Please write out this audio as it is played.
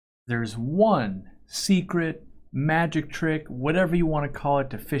there's one secret magic trick, whatever you want to call it,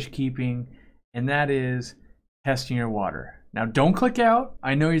 to fish keeping, and that is testing your water. Now don't click out.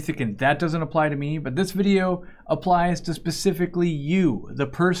 I know you're thinking that doesn't apply to me, but this video applies to specifically you, the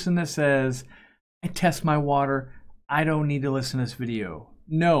person that says, I test my water, I don't need to listen to this video.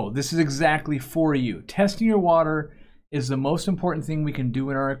 No, this is exactly for you. Testing your water is the most important thing we can do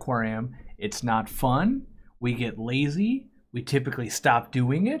in our aquarium. It's not fun. We get lazy. We typically stop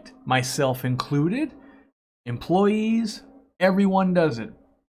doing it, myself included. Employees, everyone does it.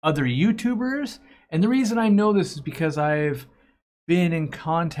 Other YouTubers. And the reason I know this is because I've been in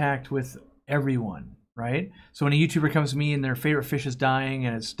contact with everyone, right? So when a YouTuber comes to me and their favorite fish is dying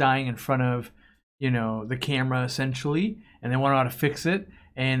and it's dying in front of, you know, the camera essentially, and they want to know how to fix it,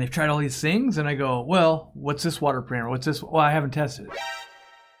 and they've tried all these things, and I go, well, what's this water parameter? What's this? Well, I haven't tested it.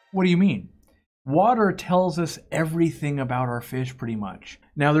 What do you mean? Water tells us everything about our fish pretty much.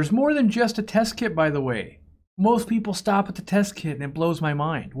 Now, there's more than just a test kit, by the way. Most people stop at the test kit, and it blows my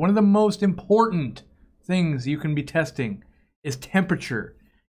mind. One of the most important things you can be testing is temperature.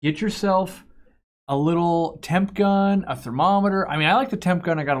 Get yourself a little temp gun, a thermometer. I mean, I like the temp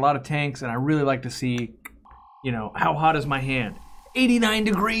gun. I got a lot of tanks, and I really like to see, you know, how hot is my hand? 89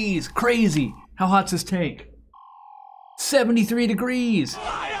 degrees, crazy. How hot's this tank? 73 degrees.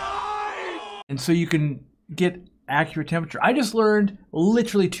 And so you can get accurate temperature. I just learned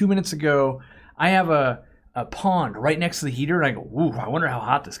literally 2 minutes ago, I have a pond right next to the heater, and I go, ooh, I wonder how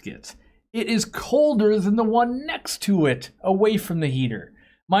hot this gets. It is colder than the one next to it, away from the heater.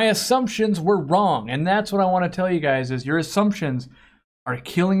 My assumptions were wrong, and that's what I want to tell you guys is your assumptions are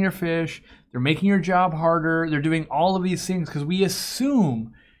killing your fish. They're making your job harder. They're doing all of these things because we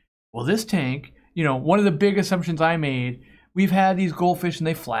assume, well, this tank, you know, one of the big assumptions I made, we've had these goldfish and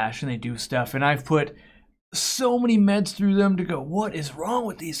they flash and they do stuff, and I've put so many meds through them to go, what is wrong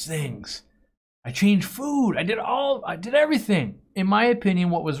with these things? I changed food. I did everything. In my opinion,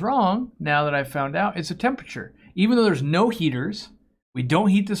 what was wrong, now that I've found out, is the temperature. Even though there's no heaters, we don't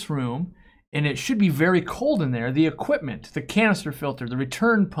heat this room, and it should be very cold in there. The equipment, the canister filter, the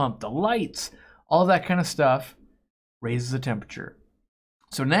return pump, the lights, all that kind of stuff raises the temperature.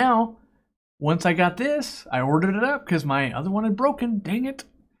 So now, once I got this, I ordered it up because my other one had broken, dang it.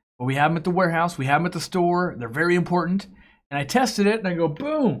 But we have them at the warehouse, we have them at the store, they're very important. And I tested it and I go,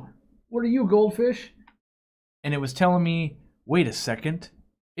 boom, what are you, goldfish? And it was telling me, wait a second,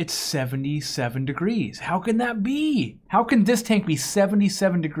 it's 77 degrees. How can that be? How can this tank be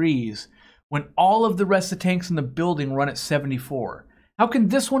 77 degrees when all of the rest of the tanks in the building run at 74? How can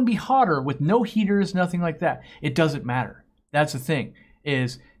this one be hotter with no heaters, nothing like that? It doesn't matter. That's the thing,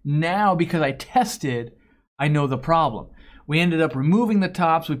 is now because I tested, I know the problem. We ended up removing the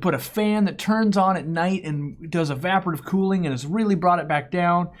tops. We put a fan that turns on at night and does evaporative cooling and has really brought it back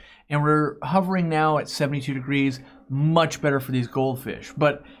down. And we're hovering now at 72 degrees, much better for these goldfish.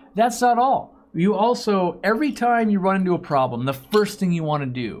 But that's not all. You also, every time you run into a problem, the first thing you want to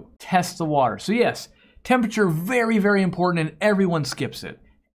do, test the water. So yes, temperature, very, very important, and everyone skips it.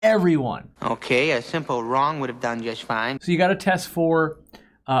 Everyone. Okay, a simple wrong would have done just fine. So you got to test for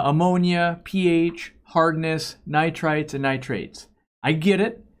ammonia, pH, hardness, nitrites, and nitrates. I get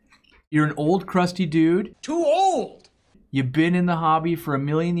it. You're an old, crusty dude. Too old! You've been in the hobby for a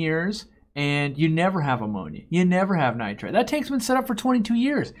million years, and you never have ammonia. You never have nitrite. That tank's been set up for 22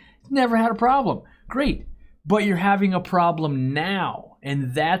 years. It's never had a problem. Great. But you're having a problem now,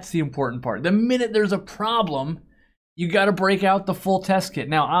 and that's the important part. The minute there's a problem, you got to break out the full test kit.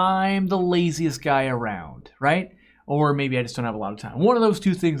 Now, I'm the laziest guy around, right? Or maybe I just don't have a lot of time. One of those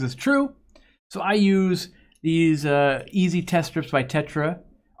two things is true. So I use these easy test strips by Tetra.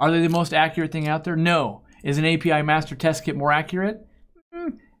 Are they the most accurate thing out there? No. Is an API master test kit more accurate?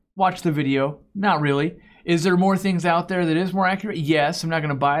 Watch the video. Not really. Is there more things out there that is more accurate? Yes. I'm not going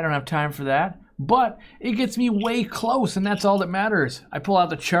to buy it. I don't have time for that. But it gets me way close, and that's all that matters. I pull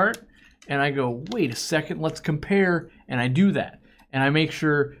out the chart, and I go, wait a second, let's compare, and I do that. And I make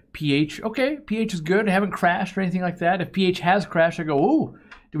sure pH, okay, pH is good. I haven't crashed or anything like that. If pH has crashed, I go, ooh,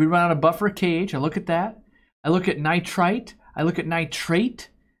 did we run out of buffer KH? I look at that. I look at nitrite. I look at nitrate.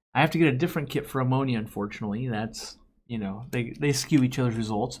 I have to get a different kit for ammonia, unfortunately. That's, you know, they skew each other's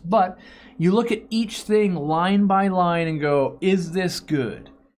results. But you look at each thing line by line and go, is this good?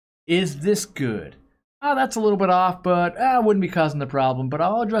 Is this good? Oh, that's a little bit off, but wouldn't be causing the problem, but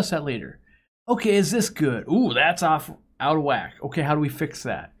I'll address that later. Okay, is this good? Ooh, that's off, out of whack. Okay, how do we fix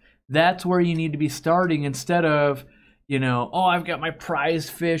that? That's where you need to be starting instead of, you know, oh, I've got my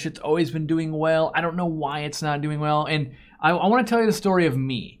prized fish. It's always been doing well. I don't know why it's not doing well. And I want to tell you the story of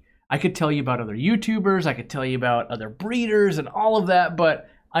me. I could tell you about other YouTubers. I could tell you about other breeders and all of that, but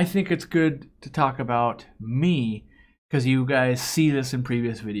I think it's good to talk about me because you guys see this in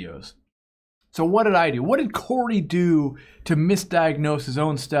previous videos. So what did I do? What did Corey do to misdiagnose his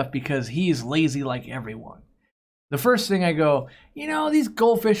own stuff because he's lazy like everyone? The first thing I go, you know, these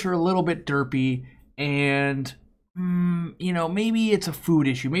goldfish are a little bit derpy and, you know, maybe it's a food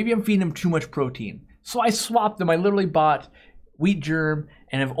issue. Maybe I'm feeding them too much protein. So I swapped them. I literally bought wheat germ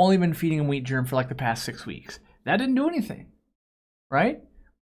and have only been feeding them wheat germ for like the past 6 weeks. That didn't do anything, right?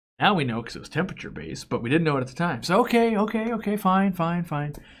 Now we know because it was temperature based, but we didn't know it at the time. So okay,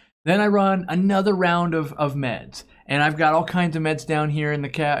 fine. Then I run another round of meds, and I've got all kinds of meds down here in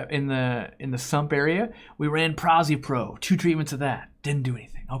the sump area. We ran Prozipro, 2 treatments of that, didn't do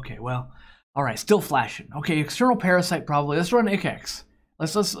anything. Okay, well, all right, still flashing. Okay, external parasite probably. Let's run ICX.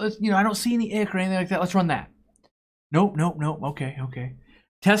 Let's you know, I don't see any ick or anything like that. Let's run that. Nope. Okay.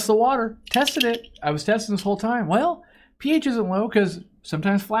 Test the water. Tested it. I was testing this whole time. Well, pH isn't low because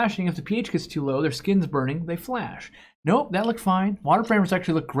sometimes flashing, if the pH gets too low, their skin's burning, they flash. Nope, that looked fine. Water parameters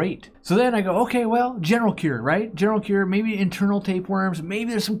actually look great. So then I go, okay, well, general cure, right? General cure, maybe internal tapeworms,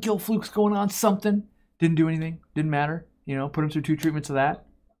 maybe there's some gill flukes going on, something. Didn't do anything, didn't matter. You know, put them through 2 treatments of that.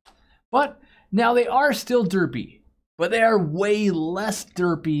 But now they are still derpy, but they are way less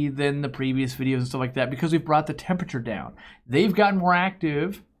derpy than the previous videos and stuff like that because we've brought the temperature down. They've gotten more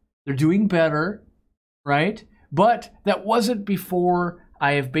active, they're doing better, right? But that wasn't before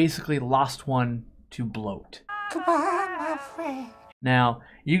I have basically lost one to bloat. Goodbye, my friend. Now,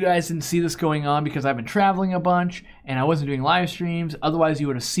 you guys didn't see this going on because I've been traveling a bunch and I wasn't doing live streams. Otherwise, you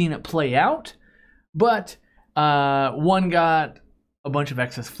would have seen it play out. But one got a bunch of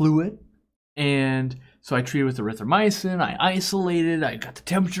excess fluid, and so I treated with erythromycin. I isolated. I got the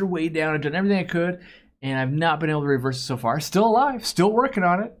temperature way down. I've done everything I could, and I've not been able to reverse it so far. Still alive. Still working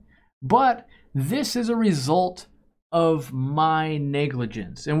on it. But this is a result of my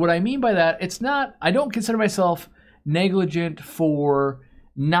negligence. And what I mean by that, it's not, I don't consider myself negligent for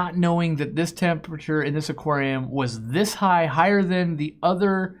not knowing that this temperature in this aquarium was this high, higher than the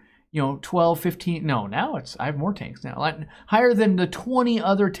other, you know, 12, 15, no, now it's, I have more tanks now, higher than the 20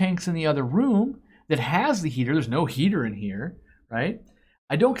 other tanks in the other room that has the heater. There's no heater in here, right?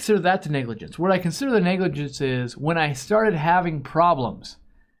 I don't consider that the negligence. What I consider the negligence is when I started having problems,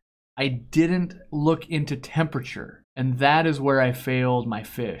 I didn't look into temperature. And that is where I failed my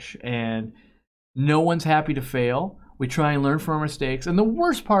fish. And no one's happy to fail. We try and learn from our mistakes. And the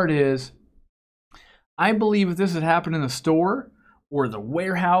worst part is, I believe if this had happened in the store or the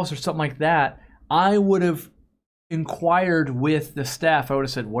warehouse or something like that, I would have inquired with the staff. I would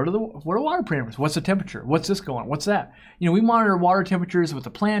have said, what are water parameters? What's the temperature? What's this going on? What's that? You know, we monitor water temperatures with the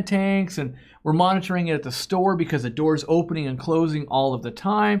plant tanks, and we're monitoring it at the store because the door's opening and closing all of the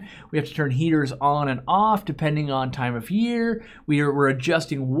time. We have to turn heaters on and off depending on time of year. We're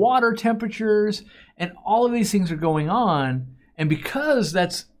adjusting water temperatures, and all of these things are going on. And because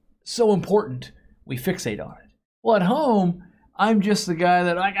that's so important, we fixate on it. Well, at home, I'm just the guy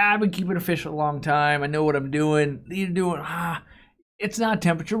that, like, I've been keeping a fish a long time. I know what I'm doing. It's not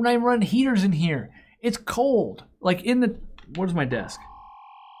temperature. We're not even running heaters in here. It's cold. Like where's my desk?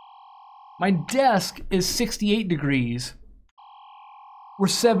 My desk is 68 degrees. We're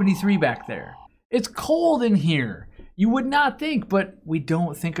 73 back there. It's cold in here. You would not think, but we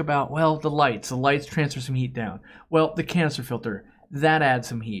don't think about, well, the lights. The lights transfer some heat down. Well, the canister filter, that adds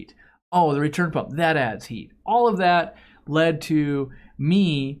some heat. Oh, the return pump, that adds heat. All of that led to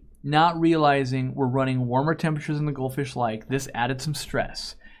me not realizing we're running warmer temperatures than the goldfish like. This added some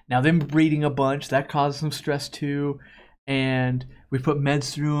stress. Now, them breeding a bunch, that caused some stress too. And we put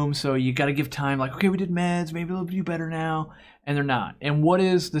meds through them, so you got to give time. Like, okay, we did meds, maybe they'll do better now. And they're not. And what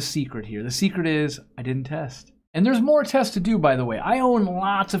is the secret here? The secret is I didn't test. And there's more tests to do, by the way. I own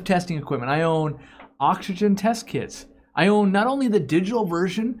lots of testing equipment. I own oxygen test kits. I own not only the digital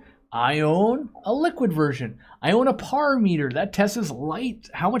version, I own a liquid version. I own a PAR meter that tests light.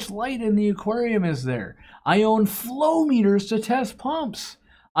 How much light in the aquarium is there? I own flow meters to test pumps.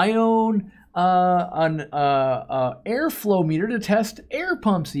 I own an airflow meter to test air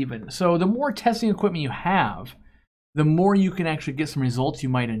pumps even. So the more testing equipment you have, the more you can actually get some results you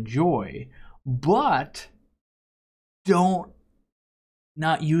might enjoy. But don't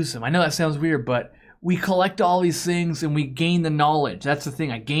not use them. I know that sounds weird, but we collect all these things and we gain the knowledge. That's the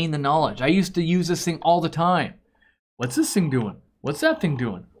thing. I gain the knowledge. I used to use this thing all the time. What's this thing doing? What's that thing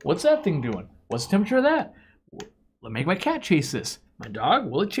doing? What's that thing doing? What's the temperature of that? Let me make my cat chase this. My dog,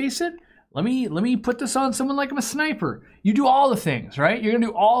 will it chase it? Let me put this on someone like I'm a sniper. You do all the things, right? You're gonna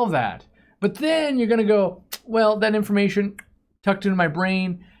do all of that. But then you're gonna go, well, that information tucked into my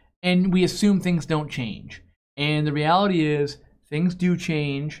brain, and we assume things don't change. And the reality is Things do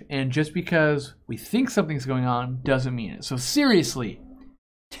change, and just because we think something's going on doesn't mean it. So seriously,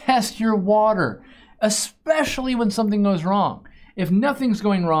 test your water, especially when something goes wrong. If nothing's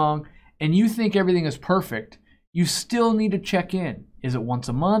going wrong and you think everything is perfect, you still need to check in. Is it once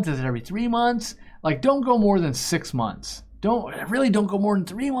a month? Is it every 3 months? Like, don't go more than 6 months. Really don't go more than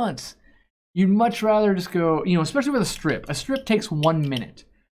 3 months. You'd much rather just go, especially with a strip. A strip takes 1 minute.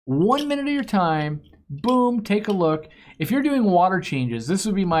 1 minute of your time, boom, take a look. If you're doing water changes, this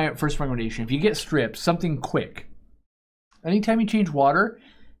would be my first recommendation. If you get strips, something quick. Anytime you change water,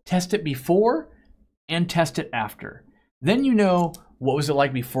 test it before and test it after. Then you know, what was it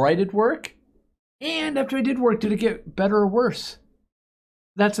like before I did work? And after I did work, did it get better or worse?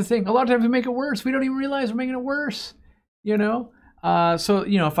 That's the thing. A lot of times we make it worse. We don't even realize we're making it worse, So,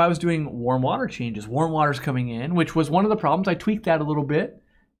 if I was doing warm water changes, warm water's coming in, which was one of the problems. I tweaked that a little bit,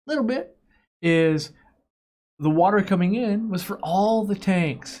 is the water coming in was for all the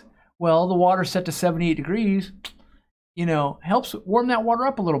tanks. Well, the water set to 78 degrees, helps warm that water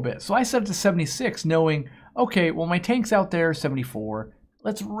up a little bit. So I set it to 76, knowing, okay, well, my tank's out there 74.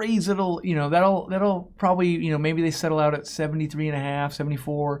 Let's raise it, that'll probably, maybe they settle out at 73.5,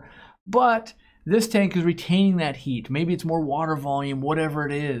 74. But this tank is retaining that heat. Maybe it's more water volume, whatever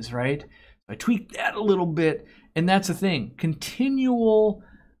it is, right? I tweaked that a little bit, and that's the thing. Continual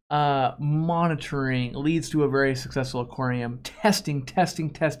monitoring leads to a very successful aquarium. Testing.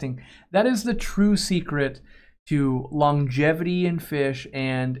 That is the true secret to longevity in fish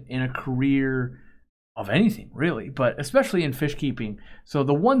and in a career of anything, really, but especially in fish keeping. So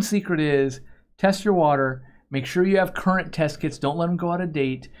the one secret is test your water. Make sure you have current test kits. Don't let them go out of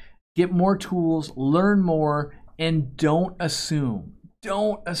date. Get more tools, learn more, and don't assume.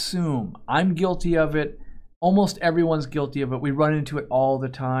 Don't assume. I'm guilty of it. Almost everyone's guilty of it. We run into it all the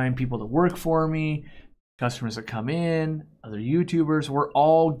time. People that work for me, customers that come in, other YouTubers, we're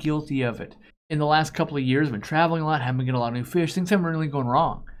all guilty of it. In the last couple of years, I've been traveling a lot, haven't been getting a lot of new fish. Things haven't really gone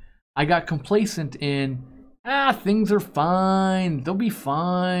wrong. I got complacent in, things are fine. They'll be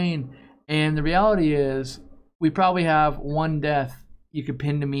fine. And the reality is, we probably have one death you could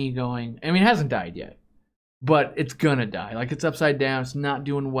pin to me going, it hasn't died yet, but it's gonna die. Like, it's upside down, it's not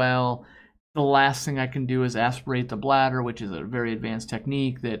doing well. The last thing I can do is aspirate the bladder, which is a very advanced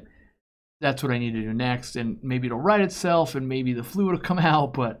technique that's what I need to do next. And maybe it'll right itself and maybe the fluid will come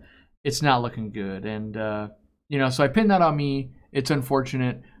out, but it's not looking good. And, so I pinned that on me. It's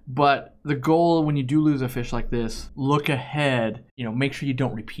unfortunate, but the goal when you do lose a fish like this, look ahead, make sure you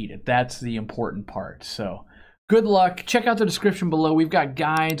don't repeat it. That's the important part. So good luck. Check out the description below. We've got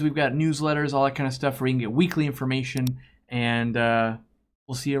guides, we've got newsletters, all that kind of stuff where you can get weekly information, and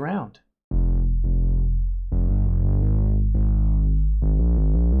we'll see you around.